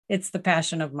it's the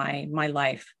passion of my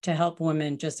life to help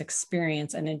women just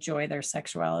experience and enjoy their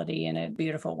sexuality in a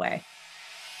beautiful way.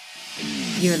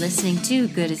 You're listening to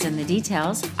Good is in the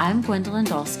Details. I'm Gwendolyn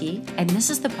Dolsky, and this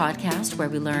is the podcast where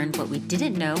we learn what we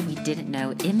didn't know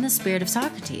in the spirit of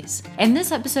Socrates. In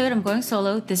this episode, I'm going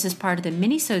solo. This is part of the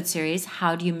mini-sode series,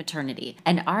 How Do You Maternity?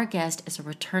 And our guest is a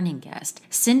returning guest,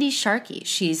 Cindy Sharkey.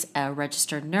 She's a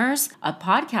registered nurse, a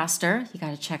podcaster. You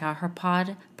got to check out her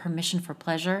pod, Permission for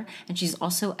Pleasure, and she's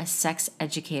also a sex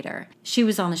educator. She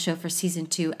was on the show for season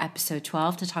 2, episode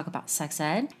 12 to talk about sex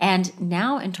ed. And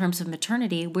now in terms of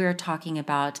maternity, we're talking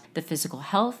about the physical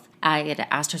health. I had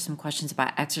asked her some questions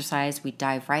about exercise. We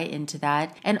dive right into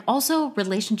that. And also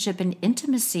relationship and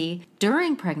intimacy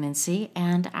during pregnancy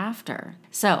and after.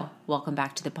 So welcome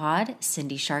back to the pod,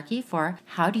 Cindy Sharkey for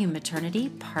How Do You Maternity,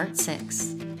 Part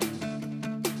 6.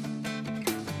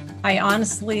 I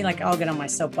honestly, I'll get on my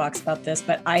soapbox about this,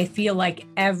 but I feel like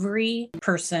every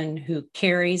person who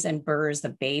carries and births a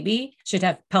baby should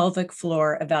have pelvic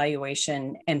floor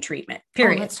evaluation and treatment,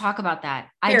 period. Oh, let's talk about that.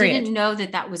 Period. I didn't know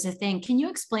that was a thing. Can you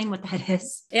explain what that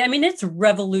is? I mean, it's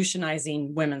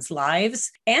revolutionizing women's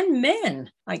lives and men.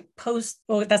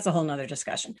 That's a whole nother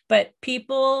discussion, but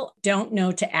people don't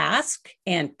know to ask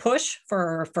and push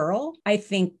for a referral. I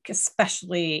think,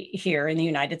 especially here in the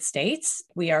United States,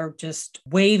 we are just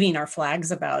waving our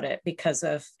flags about it because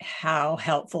of how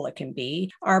helpful it can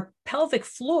be. Our pelvic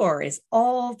floor is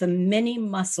all the many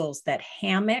muscles that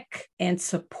hammock and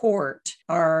support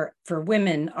for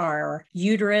women, our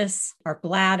uterus, our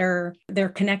bladder. They're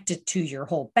connected to your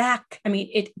whole back. I mean,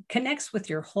 it connects with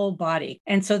your whole body.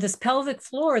 And so this pelvic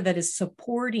floor that is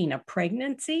supporting a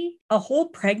pregnancy, a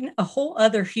whole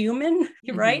other human,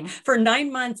 right? For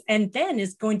 9 months, and then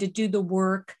is going to do the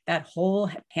work, that whole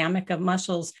hammock of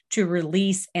muscles to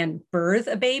release and birth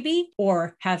a baby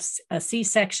or have a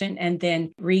C-section and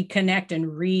then reconnect and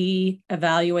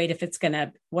reevaluate if it's going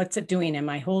to, what's it doing? Am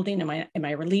I holding? Am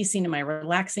I releasing? Am I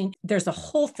relaxing? There's a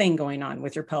whole thing going on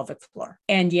with your pelvic floor.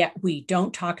 And yet we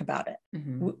don't talk about it.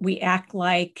 We act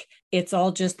like it's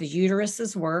all just the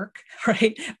uterus's work,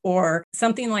 right? Or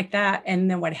something like that. And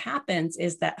then what happens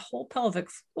is that whole pelvic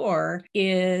floor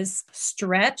is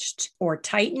stretched or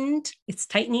tightened. It's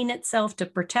tightening itself to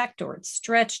protect, or it's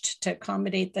stretched to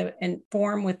accommodate and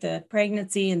form with the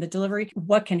pregnancy and the delivery.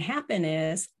 What can happen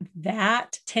is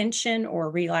that tension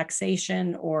or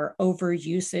relaxation or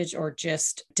overusage or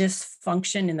just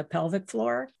dysfunction in the pelvic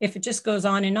floor, if it just goes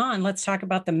on and on, let's talk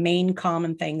about the main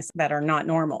common things that are not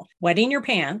normal. Wetting your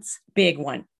pants, big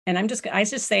one. And I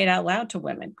just say it out loud to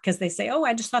women because they say, oh,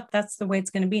 I just thought that's the way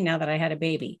it's going to be now that I had a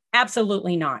baby.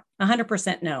 Absolutely not.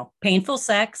 100% no. Painful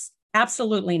sex?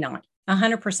 Absolutely not.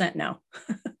 100% no.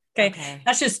 Okay.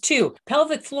 That's just 2.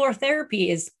 Pelvic floor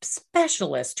therapy is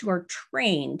specialists who are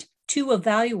trained to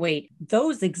evaluate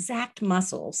those exact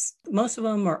muscles. Most of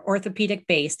them are orthopedic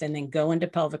based and then go into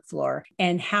pelvic floor,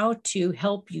 and how to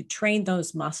help you train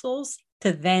those muscles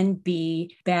to then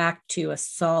be back to a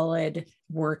solid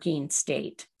working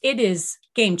state. It is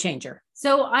game changer.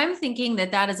 So I'm thinking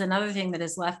that is another thing that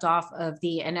is left off of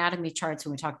the anatomy charts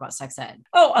when we talk about sex ed.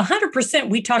 Oh, 100%.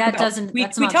 We talk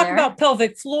about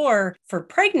pelvic floor for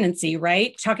pregnancy,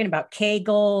 right? Talking about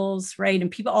Kegels, right? And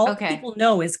people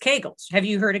know is Kegels. Have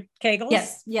you heard of Kegels?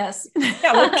 Yes.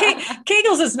 Yeah, well,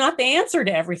 Kegels is not the answer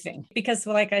to everything because,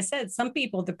 like I said, some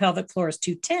people, the pelvic floor is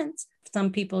too tense.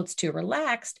 Some people it's too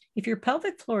relaxed. If your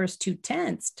pelvic floor is too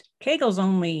tensed, Kegels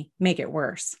only make it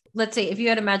worse. Let's say if you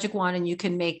had a magic wand and you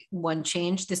can make one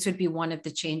change, this would be one of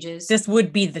the changes. This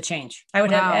would be the change. I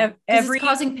would have it's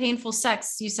causing painful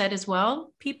sex, you said as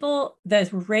well? The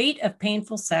rate of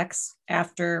painful sex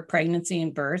after pregnancy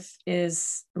and birth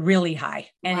is really high.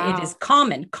 And it is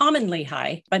commonly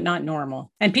high, but not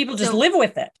normal. And people just live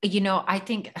with it. I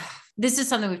think this is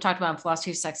something we've talked about in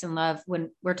Philosophy of Sex and Love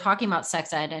when we're talking about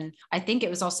sex ed. And I think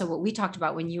it was also what we talked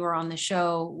about when you were on the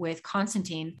show with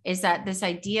Constantine, is that this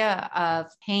idea of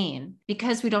pain,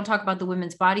 because we don't talk about the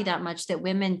women's body that much, that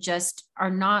women just are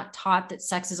not taught that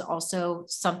sex is also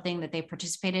something that they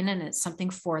participate in and it's something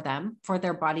for them, for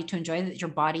their body to enjoy, that your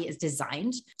body is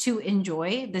designed to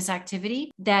enjoy this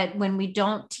activity, that when we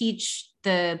don't teach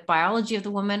the biology of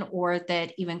the woman, or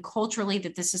that even culturally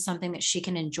that this is something that she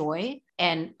can enjoy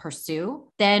and pursue,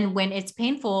 then when it's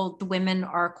painful, the women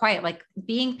are quiet. Like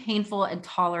being painful and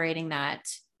tolerating that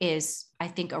is, I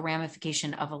think, a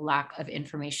ramification of a lack of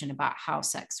information about how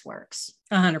sex works.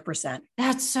 100%.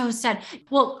 That's so sad.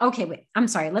 Well, okay, wait, I'm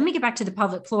sorry. Let me get back to the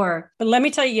pelvic floor. But let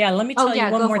me tell you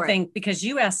one more thing, because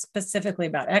you asked specifically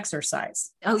about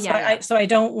exercise. Oh yeah. So I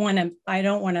don't want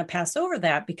to pass over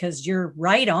that, because you're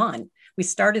right on. We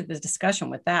started the discussion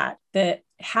with that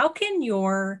how can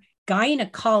your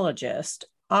gynecologist,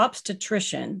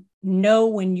 obstetrician know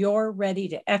when you're ready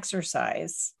to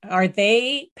exercise? Are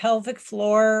they pelvic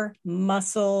floor,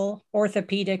 muscle,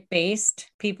 orthopedic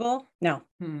based people? No.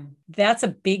 That's a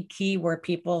big key where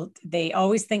people, they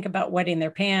always think about wetting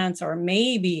their pants or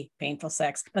maybe painful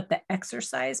sex, but the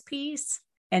exercise piece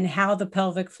and how the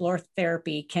pelvic floor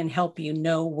therapy can help you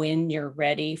know when you're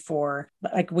ready for,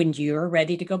 like when you're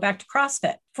ready to go back to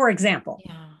CrossFit, for example.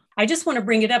 Yeah. I just want to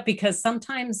bring it up because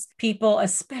sometimes people,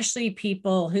 especially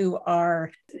people who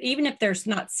are, even if there's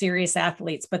not serious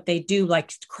athletes, but they do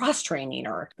like cross training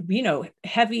or,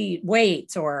 heavy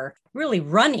weights or really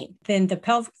running, then the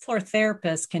pelvic floor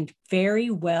therapist can very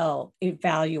well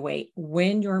evaluate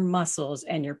when your muscles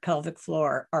and your pelvic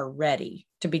floor are ready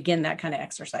to begin that kind of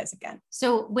exercise again.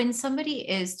 So when somebody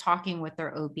is talking with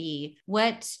their OB,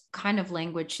 what kind of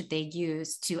language should they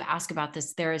use to ask about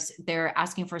this? They're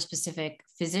asking for a specific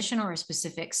physician or a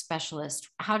specific specialist.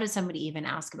 How does somebody even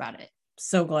ask about it?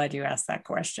 So glad you asked that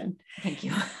question. Thank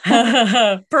you.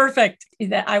 Perfect.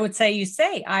 I would say,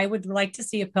 I would like to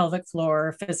see a pelvic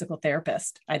floor physical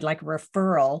therapist. I'd like a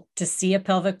referral to see a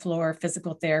pelvic floor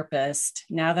physical therapist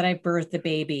now that I birthed the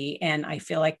baby and I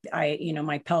feel like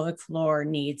my pelvic floor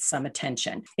needs some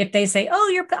attention. If they say, oh,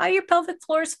 your pelvic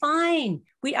floor is fine.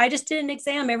 I just did an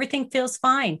exam. Everything feels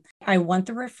fine. I want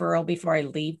the referral before I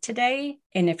leave today.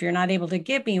 And if you're not able to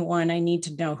give me one, I need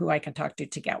to know who I can talk to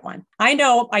get one. I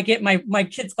know I get my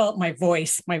kids call it my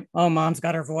voice. Mom's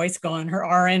got her voice going, her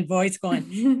RN voice going.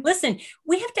 Listen,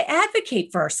 we have to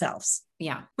advocate for ourselves.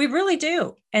 Yeah, we really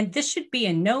do. And this should be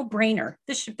a no-brainer.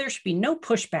 There should be no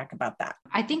pushback about that.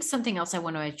 I think something else I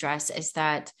want to address is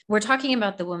that we're talking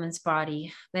about the woman's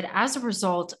body, but as a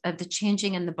result of the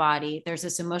changing in the body, there's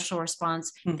this emotional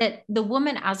response that the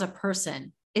woman as a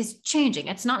person is changing.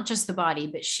 It's not just the body,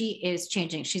 but she is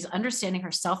changing. She's understanding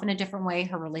herself in a different way,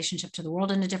 her relationship to the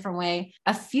world in a different way,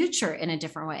 a future in a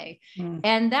different way.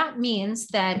 And that means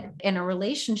that in a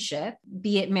relationship,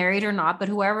 be it married or not, but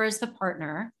whoever is the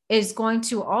partner is going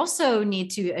to also need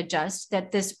to adjust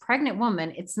that this pregnant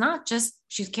woman, it's not just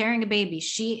she's carrying a baby.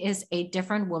 She is a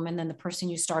different woman than the person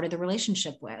you started the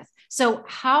relationship with. So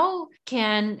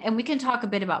and we can talk a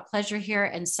bit about pleasure here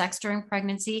and sex during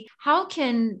pregnancy. How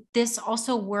can this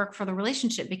also work for the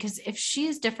relationship? Because if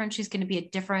she's different, she's going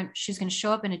to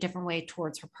show up in a different way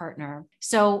towards her partner.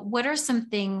 So what are some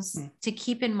things to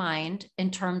keep in mind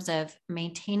in terms of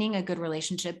maintaining a good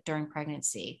relationship during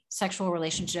pregnancy, sexual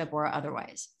relationship or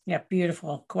otherwise? Yeah,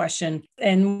 beautiful question.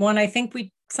 And one I think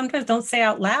we sometimes don't say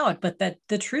out loud, but that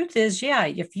the truth is,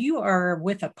 if you are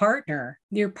with a partner,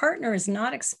 your partner is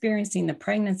not experiencing the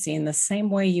pregnancy in the same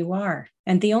way you are.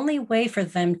 And the only way for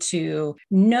them to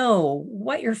know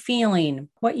what you're feeling,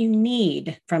 what you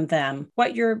need from them,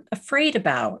 what you're afraid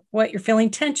about, what you're feeling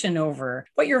tension over,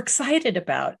 what you're excited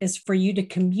about is for you to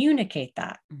communicate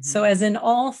that. So as in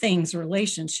all things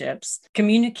relationships,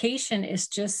 communication is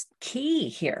just key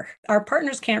here. Our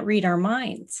partners can't read our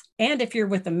minds. And if you're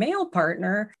with a male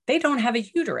partner, they don't have a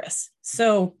uterus.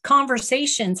 So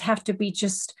conversations have to be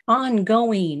just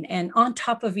ongoing and on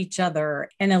top of each other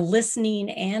and a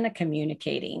listening and a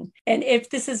communicating. And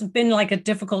if this has been like a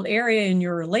difficult area in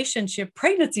your relationship,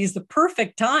 pregnancy is the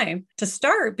perfect time to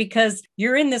start because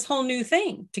you're in this whole new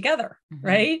thing together,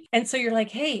 right? And so you're like,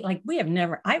 hey, like I've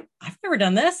never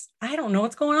done this. I don't know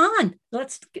what's going on.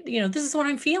 This is what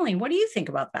I'm feeling. What do you think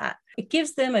about that? It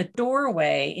gives them a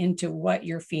doorway into what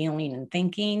you're feeling and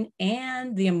thinking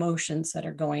and the emotions that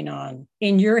are going on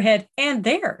in your head and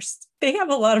theirs. They have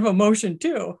a lot of emotion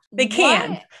too. They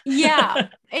can. What? Yeah.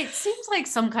 It seems like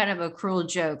some kind of a cruel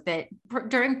joke that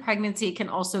during pregnancy can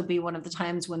also be one of the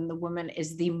times when the woman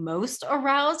is the most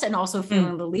aroused and also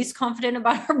feeling the least confident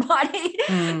about her body.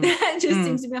 That just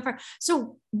seems to be unfair.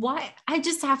 So why I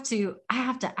have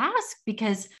to ask,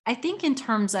 because I think in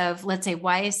terms of, let's say,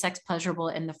 why is sex pleasurable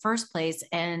in the first place?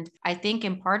 And I think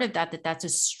in part of that's a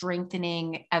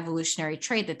strengthening evolutionary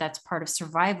trait, that's part of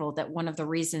survival, that one of the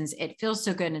reasons it feels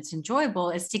so good and it's enjoyable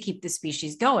is to keep the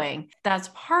species going. That's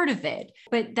part of it.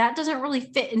 But that doesn't really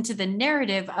fit into the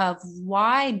narrative of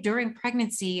why during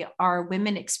pregnancy are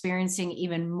women experiencing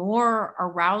even more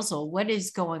arousal? What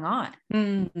is going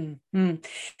on?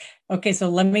 Okay, so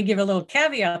let me give a little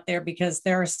caveat there because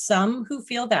there are some who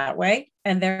feel that way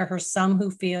and there are some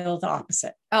who feel the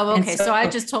opposite. Oh, okay. So I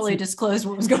just totally disclosed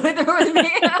what was going through with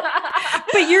me.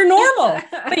 But you're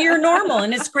normal.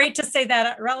 And it's great to say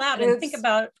that out loud and think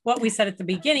about what we said at the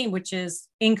beginning, which is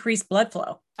increased blood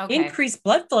flow. Okay. Increased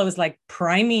blood flow is like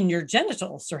priming your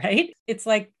genitals, right? It's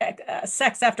like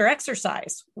sex after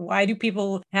exercise. Why do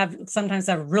people sometimes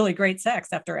have really great sex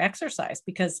after exercise?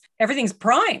 Because everything's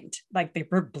primed. Like the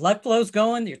blood flow's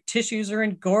going, your tissues are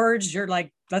engorged. You're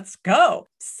like, let's go.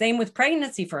 Same with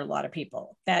pregnancy for a lot of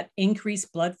people. That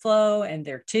increased blood flow and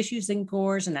their tissues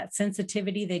engorged and that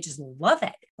sensitivity, they just love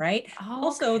it, right?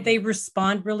 Oh, Also, okay. they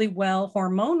respond really well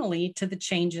hormonally to the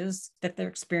changes that they're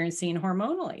experiencing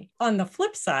hormonally. On the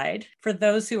flip side, for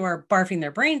those who are barfing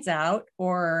their brains out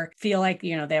or feel like,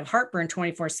 they have heartburn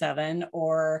 24/7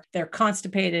 or they're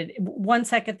constipated 1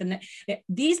 second,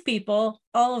 these people,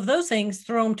 all of those things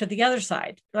throw them to the other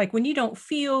side. Like when you don't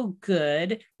feel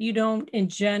good, you don't in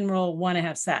general want to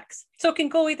have sex. So it can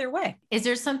go either way. Is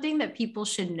there something that people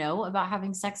should know about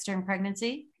having sex during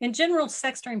pregnancy? In general,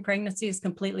 sex during pregnancy is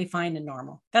completely fine and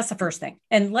normal. That's the first thing.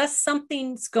 Unless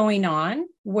something's going on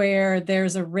where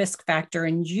there's a risk factor,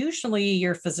 and usually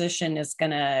your physician is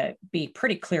going to be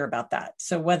pretty clear about that.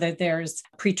 So whether there's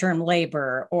preterm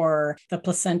labor or the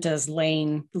placenta is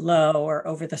laying low or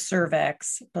over the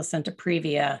cervix, placenta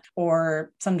previa,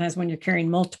 or sometimes when you're carrying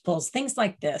multiples, things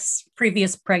like this,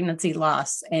 previous pregnancy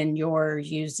loss, and you're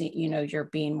using, you're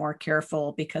being more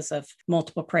careful because of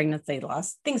multiple pregnancy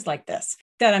loss, things like this.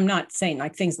 That I'm not saying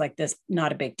like things like this,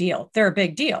 not a big deal. They're a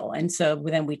big deal. And so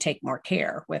then we take more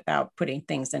care without putting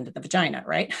things into the vagina,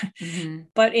 right? Mm-hmm.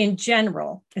 But in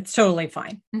general, it's totally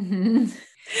fine. Mm-hmm.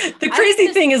 The crazy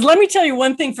thing is, let me tell you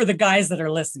one thing for the guys that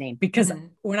are listening, because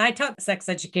when I taught sex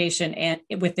education and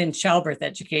within childbirth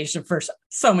education for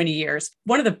so many years,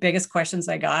 one of the biggest questions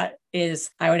I got is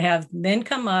I would have men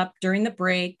come up during the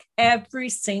break every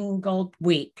single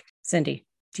week. Cindy,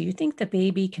 do you think the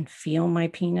baby can feel my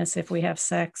penis if we have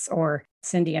sex? Or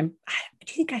Cindy, do you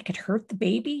think I could hurt the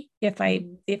baby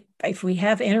if we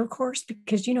have intercourse?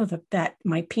 Because that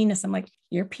my penis, I'm like,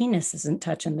 your penis isn't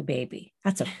touching the baby.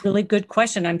 That's a really good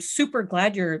question. I'm super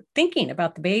glad you're thinking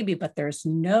about the baby, but there's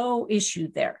no issue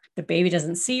there. The baby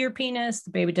doesn't see your penis.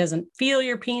 The baby doesn't feel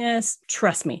your penis.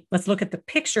 Trust me. Let's look at the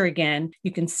picture again.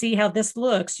 You can see how this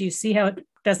looks. You see how it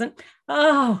doesn't.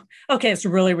 Oh, okay. It's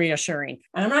really reassuring.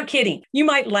 And I'm not kidding. You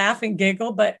might laugh and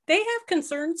giggle, but they have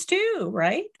concerns too,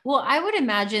 right? Well, I would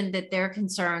imagine that their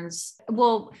concerns,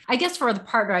 I guess for the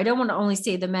partner, I don't want to only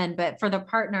say the men, but for the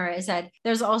partner is that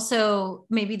there's also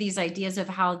maybe these ideas of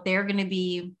how they're going to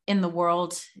be in the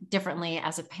world differently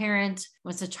as a parent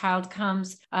once a child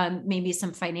comes, maybe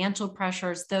some financial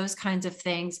pressures, those kinds of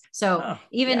things. So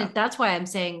that's why I'm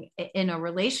saying in a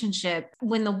relationship,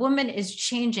 when the woman is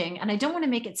changing, and I don't want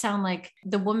to make it sound like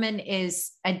the woman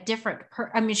is a different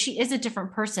she is a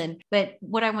different person, but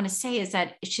what I want to say is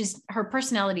that her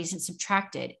personality isn't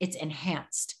subtracted, it's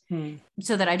enhanced.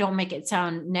 So that I don't make it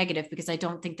sound negative, because I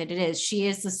don't think that it is. She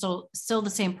is still the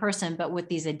same person, but with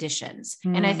these additions.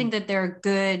 And I think that they're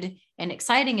good and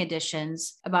exciting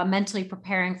additions about mentally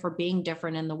preparing for being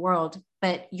different in the world,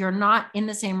 but you're not in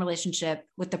the same relationship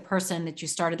with the person that you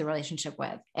started the relationship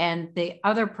with. And the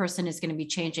other person is going to be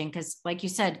changing because, like you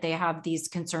said, they have these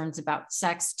concerns about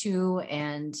sex too,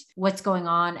 and what's going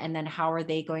on. And then how are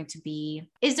they going to be?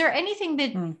 Is there anything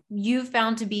that you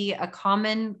found to be a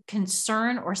common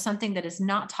concern or something that is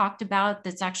not talked about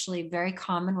that's actually very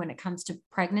common when it comes to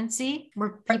pregnancy?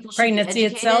 Where people pregnancy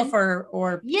itself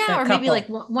or maybe like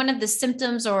one of the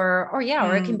symptoms or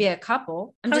it can be a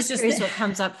couple. I'm just curious what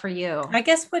comes up for you. I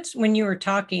guess when you were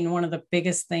talking, one of the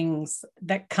biggest things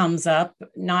that comes up,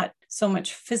 not so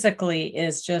much physically,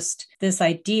 is just this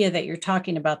idea that you're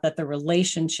talking about, that the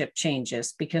relationship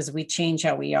changes because we change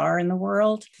how we are in the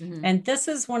world. Mm-hmm. And this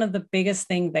is one of the biggest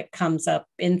things that comes up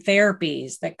in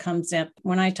therapies, that comes up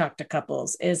when I talk to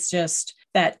couples, is just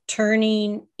that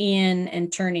turning in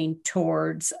and turning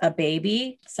towards a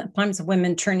baby. Sometimes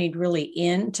women turning really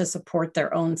in to support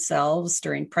their own selves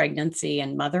during pregnancy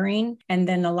and mothering. And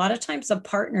then a lot of times a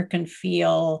partner can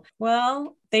feel,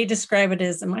 well, they describe it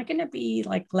as, am I going to be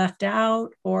like left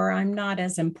out, or I'm not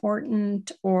as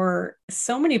important? Or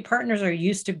so many partners are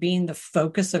used to being the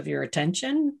focus of your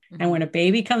attention. Mm-hmm. And when a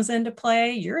baby comes into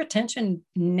play, your attention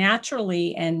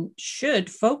naturally and should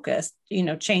focus,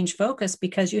 change focus,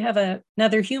 because you have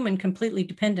another human completely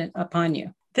dependent upon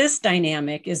you. This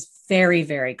dynamic is very,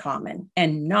 very common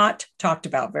and not talked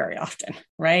about very often,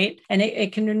 right? And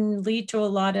it can lead to a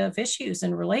lot of issues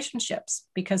in relationships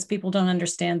because people don't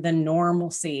understand the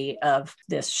normalcy of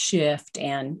this shift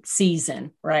and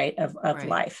season, right, of Right.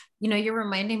 life. You know, you're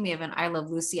reminding me of an I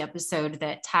Love Lucy episode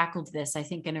that tackled this, I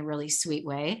think, in a really sweet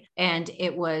way. And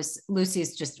it was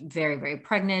Lucy's just very, very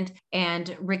pregnant.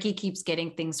 And Ricky keeps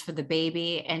getting things for the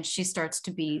baby. And she starts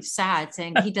to be sad,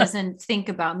 saying, he doesn't think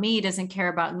about me, he doesn't care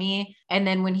about me. And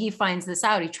then when he finds this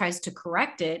out, he tries to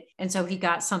correct it. And so he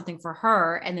got something for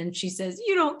her. And then she says,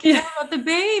 you don't care about the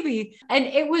baby. And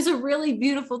it was a really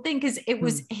beautiful thing because it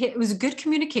was good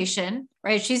communication,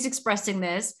 right? She's expressing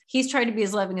this. He's trying to be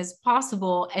as loving as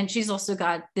possible. And she's also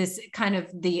got this kind of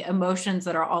the emotions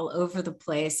that are all over the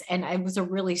place. And it was a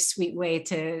really sweet way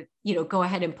to, you know, go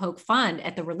ahead and poke fun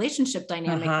at the relationship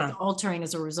dynamic that's altering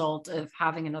as a result of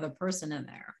having another person in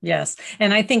there. Yes.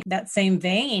 And I think that same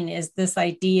vein is this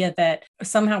idea that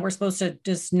somehow we're supposed to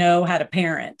just know how to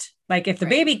parent. Like if the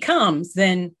baby comes,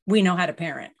 then we know how to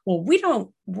parent. Well, we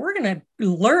don't, we're going to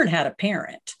learn how to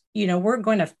parent. You know, we're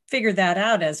going to figure that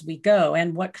out as we go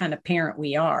and what kind of parent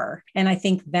we are. And I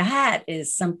think that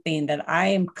is something that I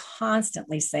am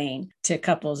constantly saying to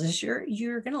couples is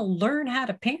you're going to learn how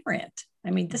to parent.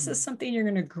 I mean, this is something you're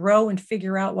going to grow and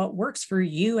figure out what works for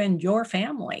you and your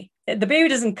family. The baby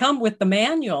doesn't come with the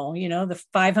manual, you know, the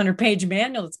 500-page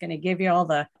manual that's going to give you all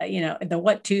the, you know, the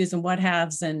what to's and what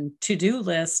haves and to-do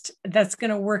list that's going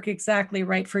to work exactly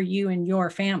right for you and your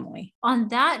family. On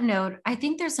that note, I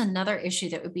think there's another issue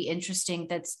that would be interesting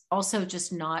that's also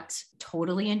just not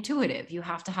totally intuitive. You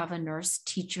have to have a nurse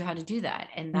teach you how to do that.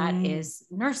 And that is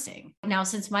nursing. Now,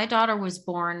 since my daughter was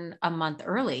born a month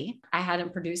early, I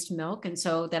hadn't produced milk. And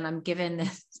so then I'm given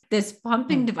this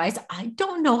pumping device. I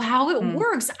don't know how it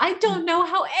works. I don't know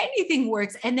how anything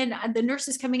works. And then the nurse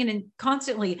is coming in and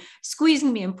constantly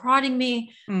squeezing me and prodding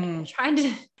me, and trying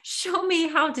to show me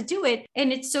how to do it.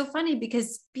 And it's so funny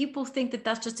because people think that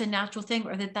that's just a natural thing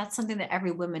or that that's something that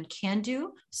every woman can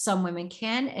do. Some women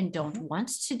can and don't want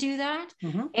to do that.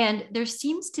 And there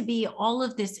seems to be all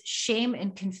of this shame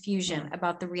and confusion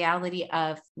about the reality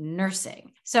of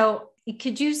nursing. So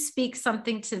could you speak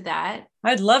something to that?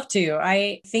 I'd love to.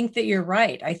 I think that you're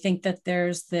right. I think that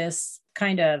there's this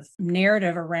kind of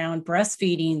narrative around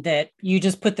breastfeeding that you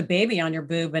just put the baby on your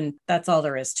boob and that's all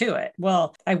there is to it.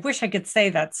 Well, I wish I could say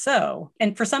that's so.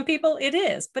 And for some people it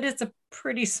is, but it's a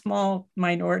pretty small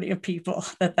minority of people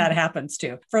that happens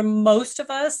to. For most of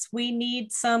us, we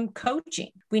need some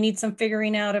coaching. We need some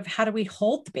figuring out of how do we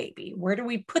hold the baby? Where do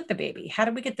we put the baby? How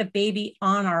do we get the baby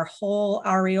on our whole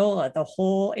areola, the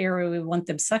whole area we want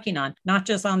them sucking on, not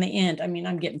just on the end. I mean,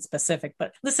 I'm getting specific,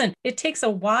 but listen, it takes a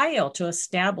while to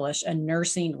establish a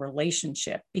nursing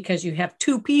relationship because you have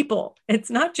two people. It's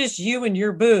not just you and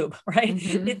your boob, right?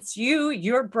 It's you,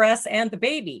 your breast, and the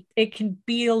baby. It can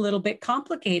be a little bit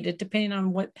complicated depending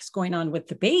on what's going on with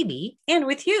the baby and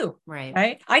with you.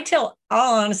 Right. I tell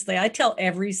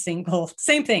every single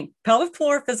same thing. Pelvic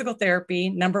floor physical therapy,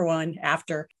 number one,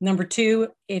 after. Number two,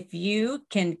 if you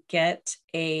can get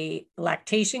a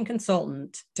lactation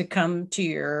consultant to come to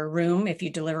your room if you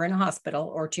deliver in a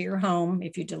hospital or to your home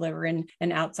if you deliver in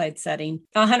an outside setting,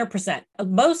 100%.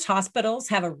 Most hospitals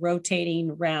have a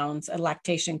rotating rounds, a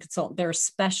lactation consultant. They're a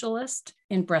specialist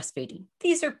in breastfeeding.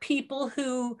 These are people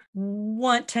who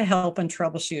want to help and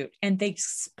troubleshoot, and they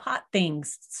spot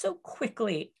things so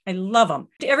quickly. I love them.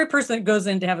 To every person that goes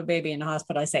in to have a baby in a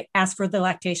hospital, I say, ask for the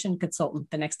lactation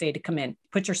consultant the next day to come in.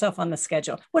 Put yourself on the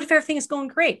schedule. What if everything is going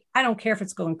great? I don't care if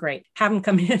it's going great. Have them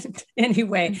come in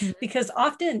anyway, because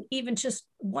often even just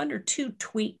one or two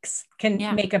tweaks can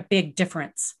make a big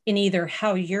difference in either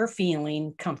how you're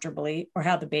feeling comfortably or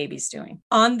how the baby's doing.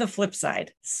 On the flip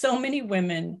side, so many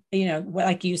women, you know,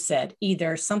 like you said,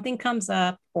 either something comes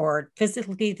up or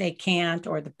physically they can't,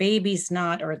 or the baby's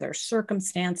not, or their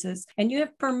circumstances, and you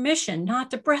have permission not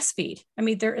to breastfeed. I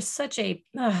mean, there is such a,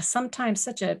 sometimes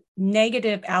such a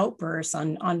negative outburst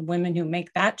on women who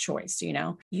make that choice. You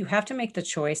know, you have to make the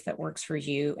choice that works for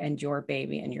you and your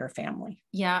baby and your family.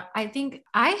 Yeah, I think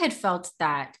I had felt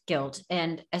that guilt.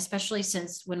 And especially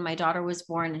since when my daughter was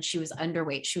born and she was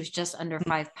underweight, she was just under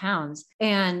 5 pounds.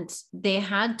 And they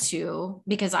had to,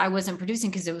 because I wasn't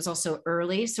producing because it was also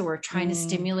early. So we're trying to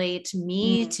stimulate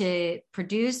me to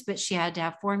produce, but she had to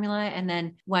have formula. And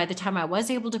then by the time I was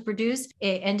able to produce,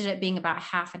 it ended up being about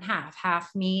half and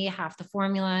half me, half the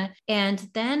formula. And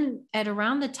then at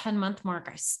around the 10-month mark,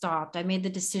 I stopped. I made the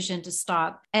decision to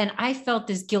stop. And I felt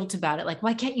this guilt about it. Like,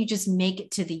 why can't you just make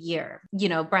it to the year, you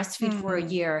know, breastfeed for a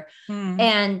year?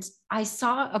 And I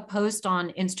saw a post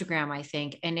on Instagram, I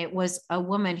think, and it was a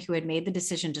woman who had made the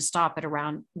decision to stop at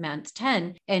around month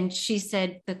 10. And she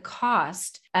said the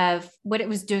cost of what it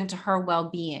was doing to her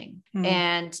well-being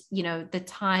and, the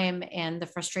time and the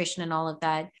frustration and all of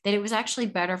that, that it was actually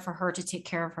better for her to take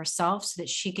care of herself so that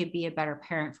she could be a better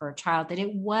parent for her child, that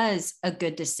it was a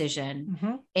good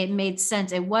decision. It made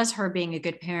sense. It was her being a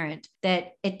good parent,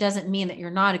 that it doesn't mean that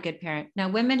you're not a good parent. Now,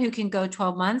 women who can go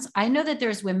 12 months, I know that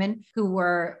there's women who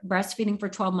were breastfeeding for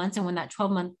 12 months. And when that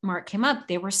 12-month mark came up,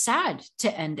 they were sad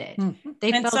to end it.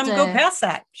 They and some go past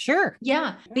that. Sure.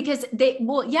 Yeah. Because they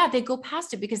go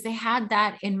past it because they had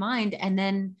that in mind. And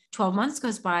then 12 months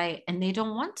goes by and they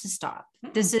don't want to stop.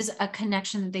 This is a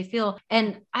connection that they feel.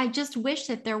 And I just wish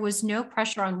that there was no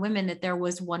pressure on women, that there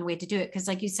was one way to do it. Because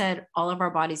like you said, all of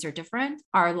our bodies are different.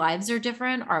 Our lives are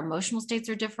different. Our emotional states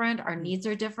are different. Our needs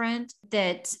are different.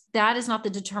 That is not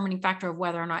the determining factor of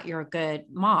whether or not you're a good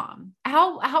mom.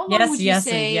 How long would you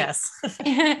say, yes.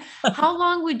 how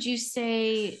long would you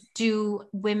say do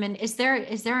women, is there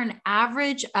an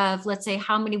average of, let's say,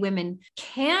 how many women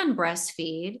can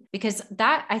breastfeed? Because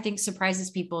that I think surprises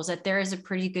people, is that there is a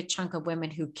pretty good chunk of women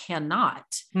who cannot.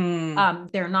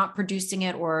 They're not producing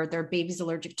it, or their baby's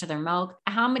allergic to their milk.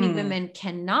 How many women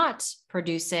cannot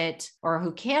produce it, or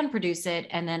who can produce it?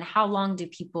 And then how long do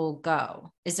people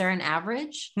go? Is there an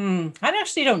average? I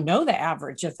actually don't know the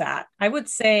average of that. I would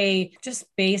say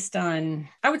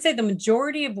the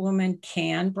majority of women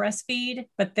can breastfeed,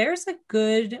 but there's a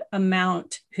good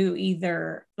amount who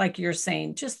either, like you're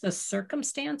saying, just the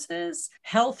circumstances,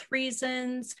 health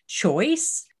reasons,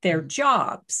 choice, their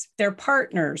jobs, their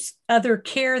partners, other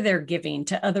care they're giving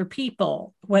to other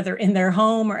people, whether in their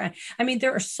home or,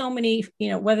 there are so many,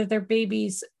 whether their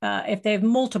babies, if they have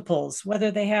multiples,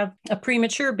 whether they have a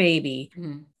premature baby,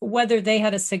 whether they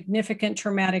had a significant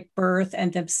traumatic birth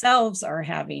and themselves are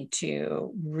having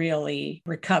to really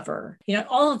recover,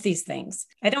 all of these things.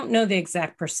 I don't know the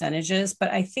exact percentages,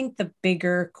 but I think the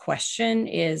bigger question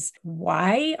is,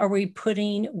 why are we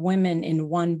putting women in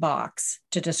one box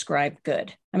to describe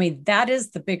good? That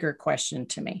is the bigger question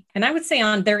to me. And I would say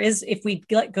if we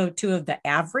let go to of the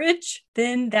average,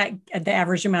 then the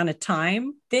average amount of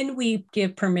time, then we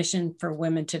give permission for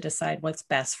women to decide what's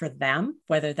best for them,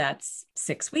 whether that's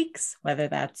 6 weeks, whether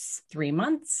that's 3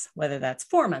 months, whether that's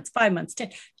 4 months, 5 months,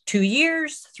 2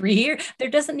 years, 3 years. There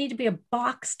doesn't need to be a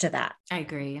box to that. I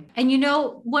agree. And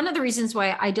one of the reasons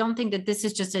why I don't think that this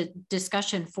is just a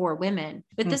discussion for women,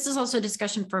 but this is also a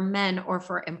discussion for men or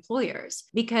for employers,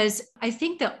 because I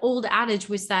think the old adage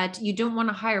was that you don't want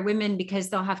to hire women because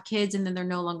they'll have kids and then they're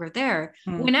no longer there.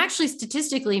 When actually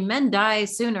statistically men die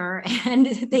sooner and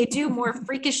they do more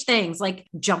freakish things like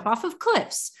jump off of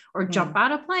cliffs or jump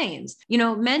out of planes.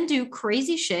 Men do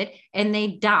crazy shit and they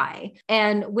die,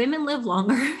 and women live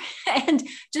longer. And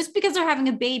just because they're having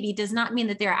a baby does not mean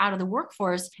that they're out of the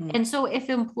workforce. And so if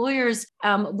employers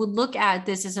would look at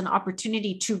this as an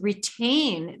opportunity to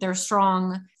retain their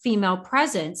strong female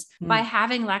presence by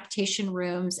having lactation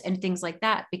rooms and things like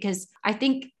that, because I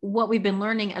think what we've been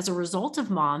learning as a result of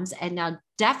moms, and now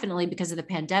definitely because of the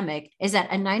pandemic, is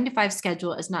that a 9-to-5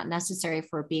 schedule is not necessary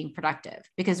for being productive,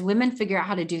 because women figure out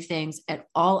how to do things at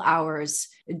all hours,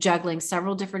 juggling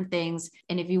several different things.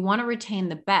 And if you want to retain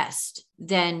the best,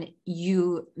 then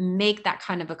you make that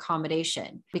kind of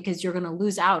accommodation, because you're going to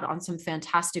lose out on some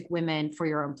fantastic women for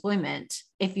your employment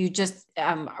if you just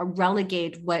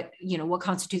relegate what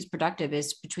constitutes productive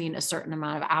is between a certain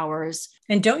amount of hours.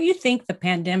 And don't you think the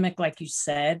pandemic, like you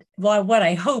said, well, what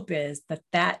I hope is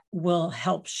that will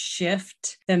help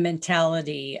shift the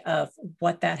mentality of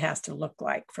what that has to look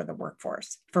like for the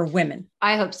workforce for women?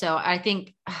 I hope so.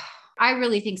 I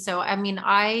really think so.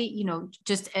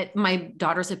 My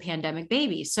daughter's a pandemic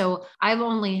baby. So I've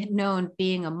only known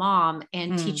being a mom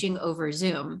and teaching over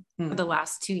Zoom for the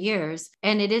last 2 years.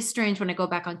 And it is strange when I go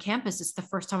back on campus. It's the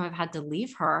first time I've had to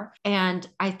leave her. And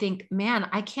I think, man,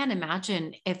 I can't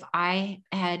imagine if I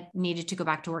had needed to go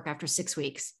back to work after 6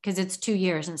 weeks, because it's 2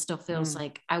 years and it still feels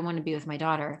like I want to be with my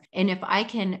daughter. And if I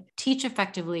can teach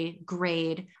effectively,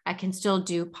 grade, I can still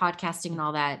do podcasting and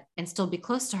all that and still be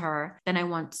close to her, then I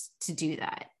want to do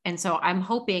that. And so I'm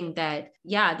hoping that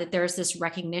there's this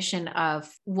recognition of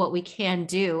what we can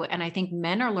do. And I think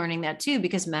men are learning that too,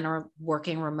 because men are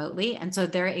working remotely. And so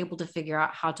they're able to figure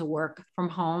out how to work from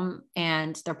home,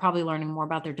 and they're probably learning more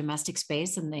about their domestic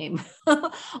space than they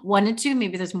wanted to.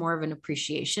 Maybe there's more of an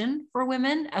appreciation for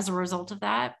women as a result of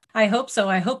that. I hope so.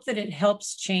 I hope that it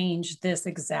helps change this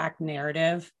exact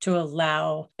narrative to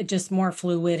allow just more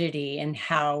fluidity in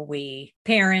how we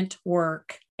parent,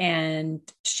 work, and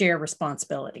share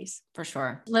responsibilities. For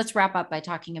sure. Let's wrap up by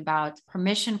talking about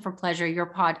Permission for Pleasure,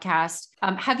 your podcast.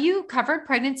 Have you covered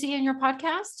pregnancy in your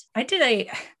podcast? I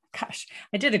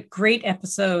did a great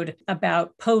episode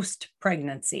about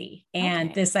post-pregnancy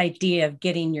and this idea of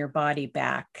getting your body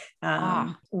back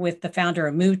with the founder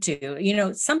of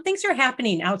Mutu. Some things are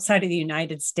happening outside of the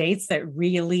United States that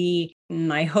really,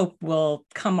 I hope, will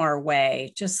come our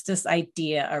way. Just this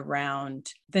idea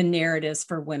around the narratives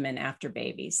for women after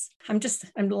babies. I'm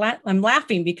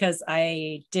laughing because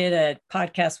I did a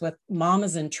podcast with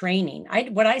mamas in training.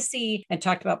 What I see and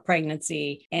talked about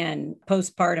pregnancy and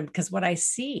postpartum, because what I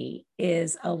see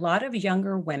is a lot of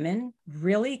younger women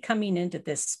really coming into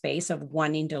this space of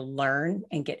wanting to learn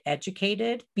and get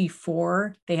educated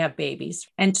before they have babies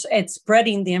and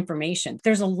spreading the information.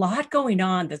 There's a lot going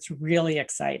on that's really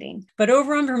exciting. But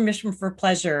over on Permission for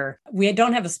Pleasure, we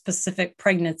don't have a specific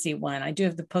pregnancy one. I do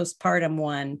have the postpartum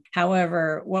one.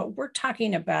 However, what we're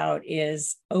talking about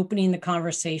is opening the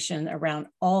conversation around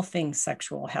all things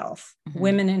sexual health,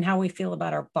 women and how we feel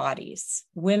about our bodies,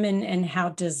 women and how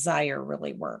desire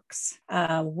really works,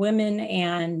 women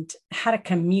and how to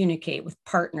communicate with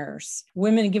partners,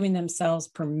 women giving themselves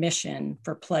permission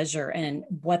for pleasure and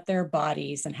what their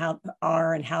bodies and how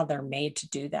they're made to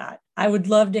do that. I would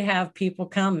love to have people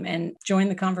come and join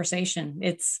the conversation.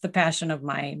 It's the passion of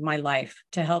my life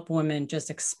to help women just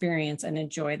experience and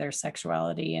enjoy their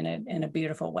sexuality in a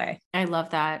beautiful way. I love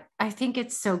that. I think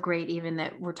it's so great even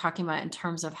that we're talking about in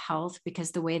terms of health,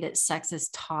 because the way that sex is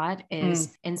taught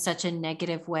is in such a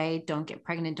negative way. Don't get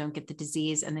pregnant, don't get the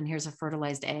disease, and then here's a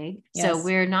fertilized egg. Yes. So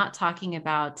we're not talking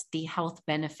about the health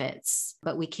benefits,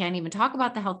 but we can't even talk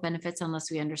about the health benefits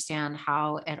unless we understand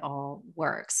how it all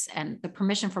works. And the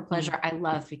Permission for Pleasure I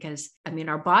love, because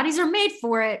our bodies are made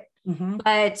for it.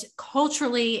 But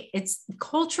culturally is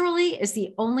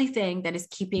the only thing that is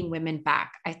keeping women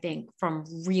back, I think, from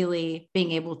really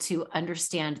being able to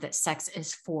understand that sex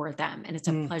is for them and it's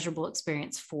a pleasurable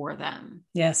experience for them.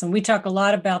 Yes. And we talk a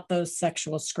lot about those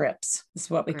sexual scripts,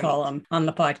 is what we call them on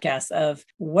the podcast, of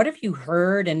what have you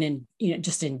heard and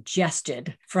just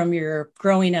ingested from your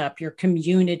growing up, your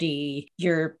community,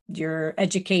 your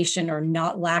education or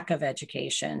not lack of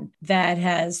education that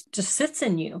has just sits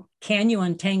in you. Can you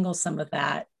untangle some of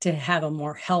that to have a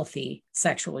more healthy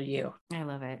sexual you? I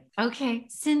love it. Okay,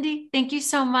 Cindy, thank you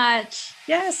so much.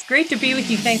 Yes, great to be with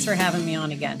you. Thanks for having me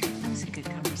on again. It was a good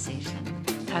conversation.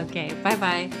 Okay,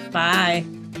 bye-bye. Bye.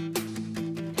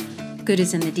 Good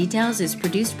is in the Details is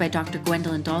produced by Dr.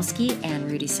 Gwendolyn Dolsky and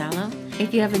Rudy Salo.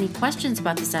 If you have any questions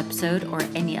about this episode or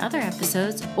any other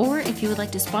episodes, or if you would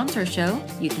like to sponsor a show,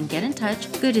 you can get in touch,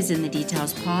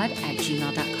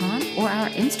 goodisinthedetailspod@gmail.com, or our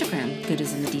Instagram,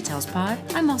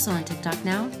 goodisinthedetailspod. I'm also on TikTok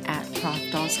now @Prof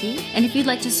Dolsky. And if you'd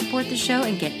like to support the show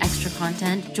and get extra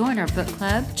content, join our book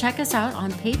club. Check us out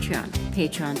on Patreon,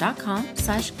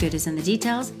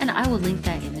 patreon.com/goodisinthedetails, and I will link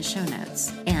that in the show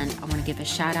notes. And I want to give a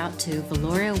shout out to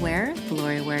Valoria Wear,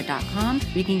 valoriaware.com.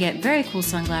 You can get very cool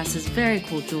sunglasses, very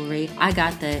cool jewelry. I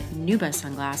got the Nuba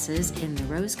sunglasses in the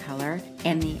rose color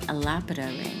and the Elapida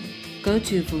ring. Go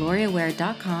to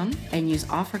valoriaware.com and use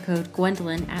offer code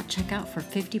Gwendolyn at checkout for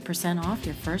 50% off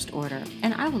your first order.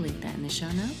 And I will link that in the show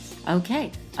notes.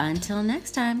 Okay, until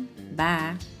next time,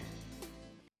 bye.